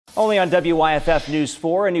Only on WYFF News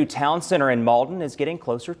 4, a new town center in Mauldin is getting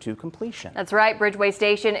closer to completion. That's right. Bridgeway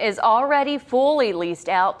Station is already fully leased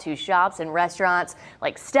out to shops and restaurants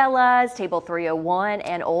like Stella's, Table 301,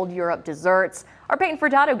 and Old Europe Desserts. Our Peyton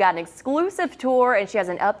Furtado got an exclusive tour, and she has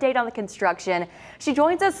an update on the construction. She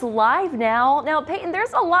joins us live now. Now, Peyton,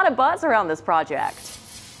 there's a lot of buzz around this project.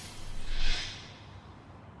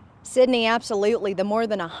 Sydney, absolutely. The more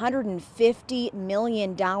than $150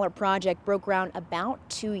 million project broke ground about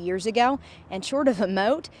 2 years ago. And short of a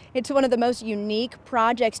moat, it's one of the most unique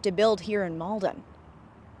projects to build here in Mauldin.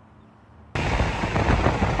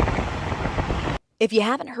 If you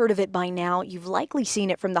haven't heard of it by now, you've likely seen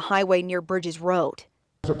it from the highway near Bridges Road.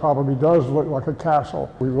 It probably does look like a castle.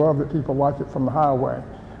 We love that people like it from the highway,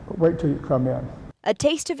 but wait till you come in. A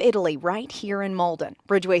taste of Italy right here in Mauldin.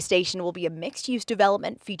 Bridgeway Station will be a mixed-use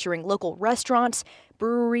development featuring local restaurants,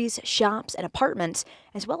 breweries, shops, and apartments,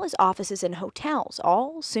 as well as offices and hotels,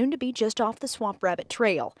 all soon to be just off the Swamp Rabbit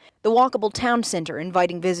Trail. The walkable town center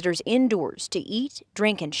inviting visitors indoors to eat,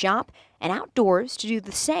 drink, and shop, and outdoors to do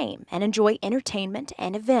the same and enjoy entertainment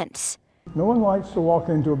and events. No one likes to walk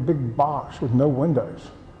into a big box with no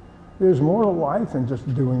windows. There's more to life than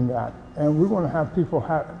just doing that, and we want to have people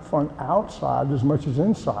have fun outside as much as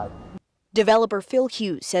inside. Developer Phil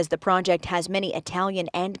Hughes says the project has many Italian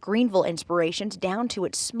and Greenville inspirations down to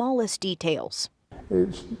its smallest details.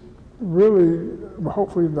 It's really,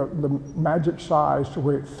 hopefully, the magic size to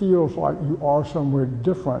where it feels like you are somewhere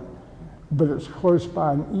different, but it's close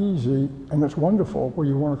by and easy, and it's wonderful where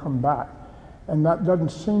you want to come back. And that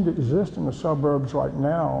doesn't seem to exist in the suburbs right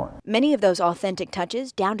now. Many of those authentic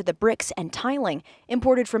touches, down to the bricks and tiling,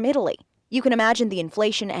 imported from Italy. You can imagine the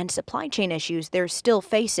inflation and supply chain issues they're still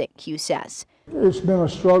facing, Hughes says. It's been a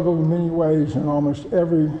struggle in many ways, and almost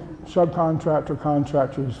every subcontractor,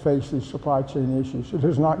 contractor has faced these supply chain issues. It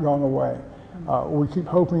has not gone away. We keep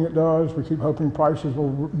hoping it does. We keep hoping prices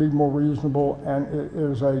will be more reasonable, and it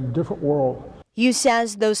is a different world. Hughes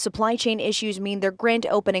says those supply chain issues mean their grand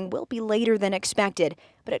opening will be later than expected,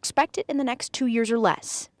 but expect it in the next 2 years or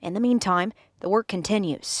less. In the meantime, the work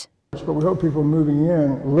continues. But we hope people are moving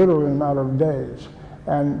in literally in a matter of days,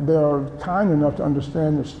 and they're kind enough to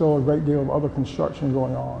understand there's still a great deal of other construction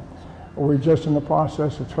going on. We're just in the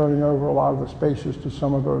process of turning over a lot of the spaces to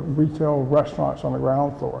some of the retail restaurants on the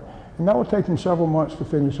ground floor, and that will take them several months to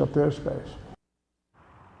finish up their space.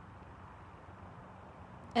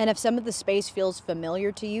 And if some of the space feels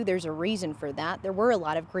familiar to you, there's a reason for that. There were a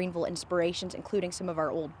lot of Greenville inspirations, including some of our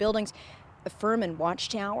old buildings, the Furman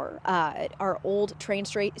Watchtower, our old train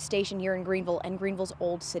station here in Greenville, and Greenville's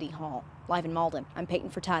old City Hall. Live in Mauldin, I'm Peyton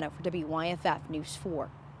Furtado for WYFF News 4.